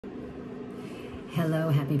Hello,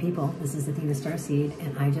 happy people. This is Athena StarSeed,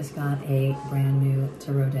 and I just got a brand new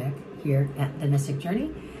tarot deck here at the Mystic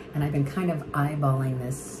Journey, and I've been kind of eyeballing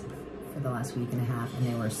this for the last week and a half, and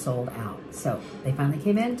they were sold out. So they finally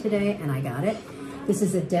came in today, and I got it. This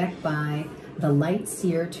is a deck by the Light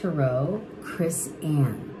Seer Tarot, Chris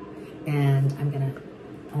Ann, and I'm gonna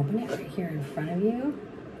open it right here in front of you.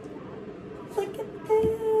 Look at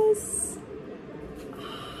this!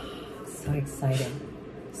 Oh, so excited.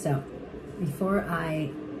 So, before I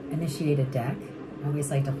initiate a deck, I always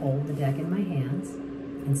like to hold the deck in my hands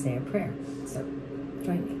and say a prayer. So,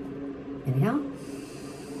 join me. Inhale.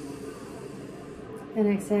 And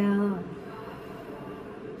exhale.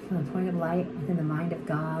 From the point of light within the mind of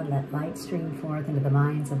God, let light stream forth into the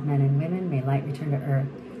minds of men and women. May light return to earth.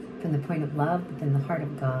 From the point of love within the heart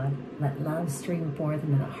of God, let love stream forth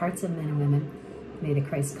into the hearts of men and women. May the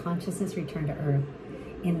Christ consciousness return to earth.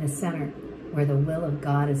 In the center, where the will of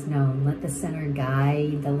God is known, let the center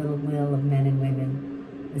guide the little will of men and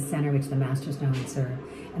women, the center which the masters know and serve.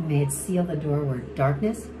 And may it seal the door where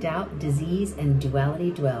darkness, doubt, disease, and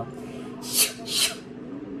duality dwell.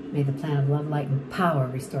 May the plan of love, light, and power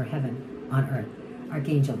restore heaven on earth.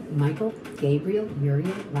 Archangel Michael, Gabriel,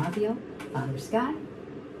 Uriel, Raphael, Father Sky,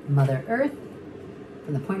 Mother Earth,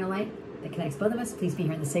 from the point of light that connects both of us, please be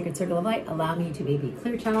here in the sacred circle of light. Allow me to be a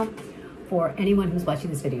clear channel for anyone who's watching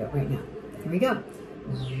this video right now. Here we go.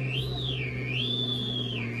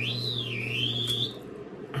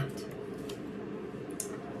 Out.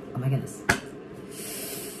 Oh my goodness.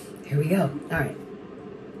 Here we go. All right.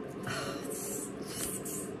 Oh, it's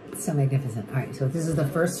so magnificent. All right, so this is the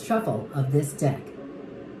first shuffle of this deck.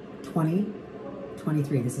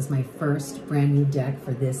 2023. This is my first brand new deck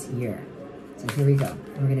for this year. So here we go.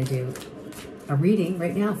 We're going to do a reading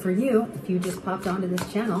right now for you. If you just popped onto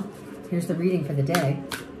this channel, here's the reading for the day.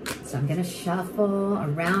 So I'm going to shuffle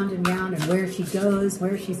around and round, and where she goes,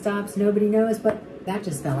 where she stops, nobody knows, but that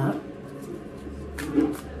just fell out.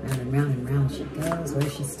 Round and round she goes, where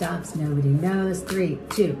she stops, nobody knows. 3,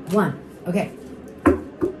 2, 1. Okay.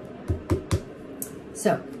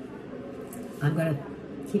 So I'm going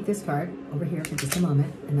to keep this card over here for just a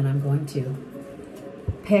moment, and then I'm going to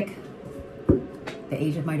pick the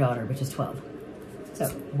age of my daughter, which is 12. So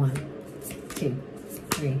 1, 2,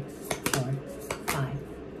 3, 4, 5,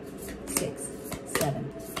 6,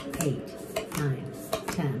 7, 8, 9,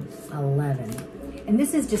 10, 11. And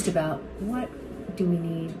this is just about what do we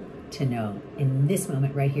need to know in this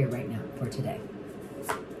moment right here, right now, for today.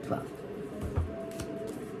 12.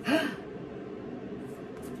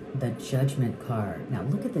 The Judgment card. Now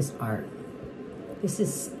look at this art. This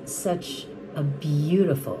is such a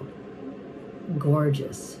beautiful,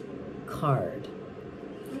 gorgeous card.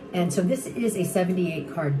 And so this is a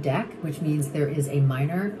 78 card deck, which means there is a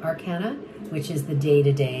minor arcana, which is the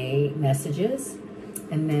day-to-day messages.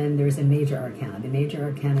 And then there's a major arcana. The major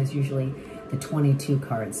arcana is usually the 22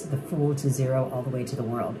 cards, the Fool to Zero all the way to the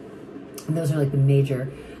World. And those are like the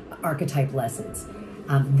major archetype lessons.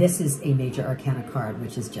 This is a major arcana card,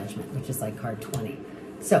 which is Judgment, which is like card 20.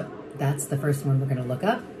 So that's the first one we're going to look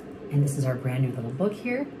up. And this is our brand new little book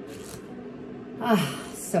here. Ah,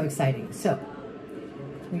 so exciting. So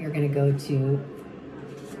we are going to go to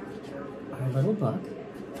our little book.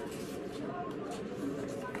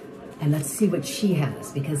 And let's see what she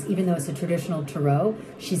has, because even though it's a traditional tarot,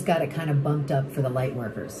 she's got it kind of bumped up for the light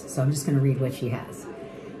workers. So I'm just going to read what she has.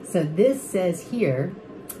 So this says here,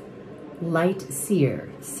 Light Seer,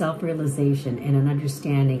 self-realization and an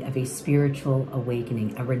understanding of a spiritual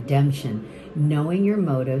awakening, a redemption, knowing your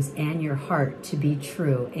motives and your heart to be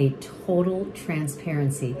true, a total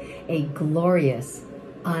transparency, a glorious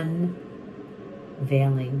unveiling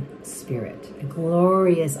spirit, a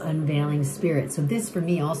glorious unveiling spirit. So this for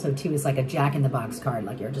me also too is like a Jack-in-the-Box card,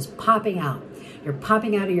 like you're just popping out. You're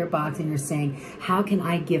popping out of your box and you're saying, how can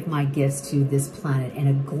I give my gifts to this planet in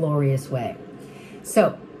a glorious way?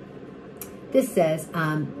 So this says,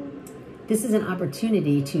 this is an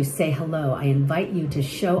opportunity to say hello. I invite you to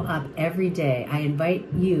show up every day. I invite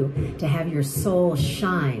you to have your soul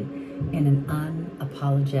shine in an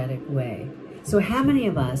unapologetic way. So how many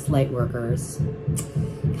of us light workers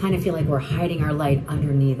kind of feel like we're hiding our light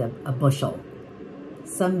underneath a bushel?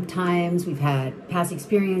 Sometimes we've had past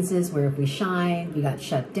experiences where if we shine, we got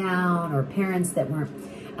shut down, or parents that weren't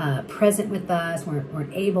present with us,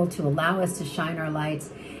 weren't able to allow us to shine our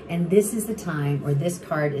lights. And this is the time where this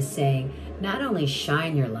card is saying, not only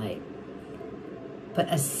shine your light, but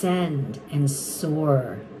ascend and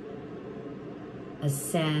soar.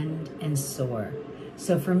 Ascend and soar.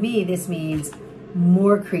 So for me, this means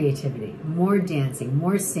more creativity, more dancing,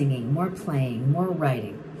 more singing, more playing, more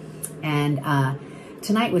writing. And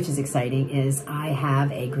tonight, which is exciting, is I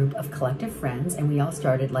have a group of collective friends, and we all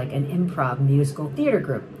started like an improv musical theater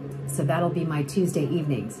group. So that'll be my Tuesday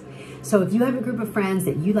evenings. So if you have a group of friends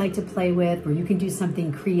that you like to play with, where you can do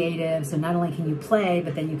something creative, so not only can you play,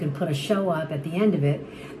 but then you can put a show up at the end of it,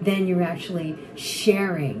 then you're actually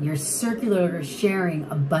sharing, you're circular sharing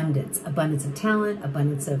abundance. Abundance of talent,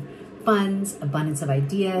 abundance of funds, abundance of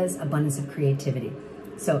ideas, abundance of creativity.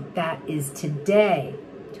 So that is today,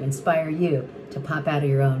 to inspire you to pop out of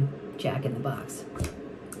your own Jack in the Box.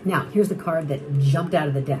 Now, here's the card that jumped out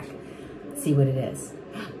of the deck. Let's see what it is.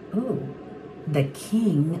 Ooh, the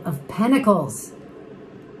King of Pentacles.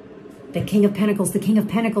 The King of Pentacles, the King of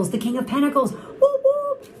Pentacles, the King of Pentacles. Woo,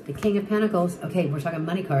 woo. The King of Pentacles. Okay, we're talking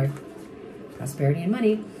money card. Prosperity and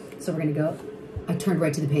money. So we're going to go. I turned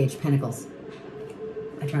right to the page, Pentacles.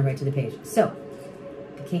 I turned right to the page. So,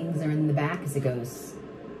 the kings are in the back as it goes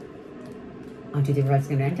 1, 2, 3, 4, 5, 6,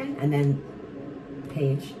 7, 8, 9, 10. And then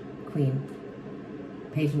page, queen,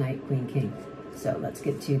 page, knight, queen, king. So let's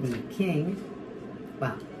get to the king.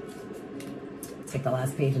 Wow. It's like the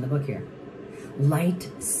last page in the book here. Light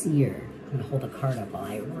Seer. I'm going to hold a card up while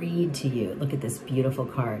I read to you. Look at this beautiful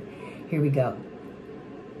card. Here we go.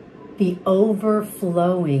 The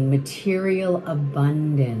overflowing material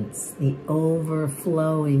abundance. The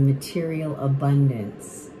overflowing material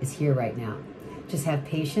abundance is here right now. Just have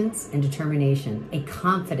patience and determination, a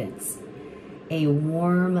confidence, a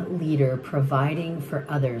warm leader providing for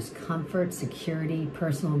others comfort, security,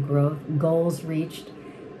 personal growth, goals reached,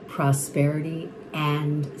 prosperity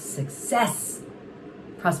and success.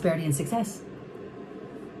 Prosperity and success.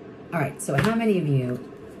 All right, so how many of you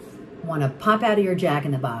want to pop out of your Jack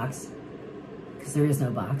in the Box, because there is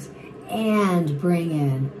no box, and bring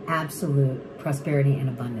in absolute prosperity and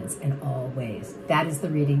abundance in all ways? That is the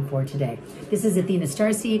reading for today. This is Athena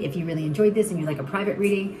StarSeed. If you really enjoyed this and you'd like a private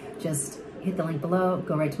reading, just hit the link below,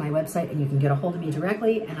 go right to my website, and you can get a hold of me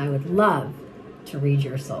directly, and I would love to read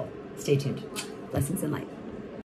your soul. Stay tuned. Blessings and light.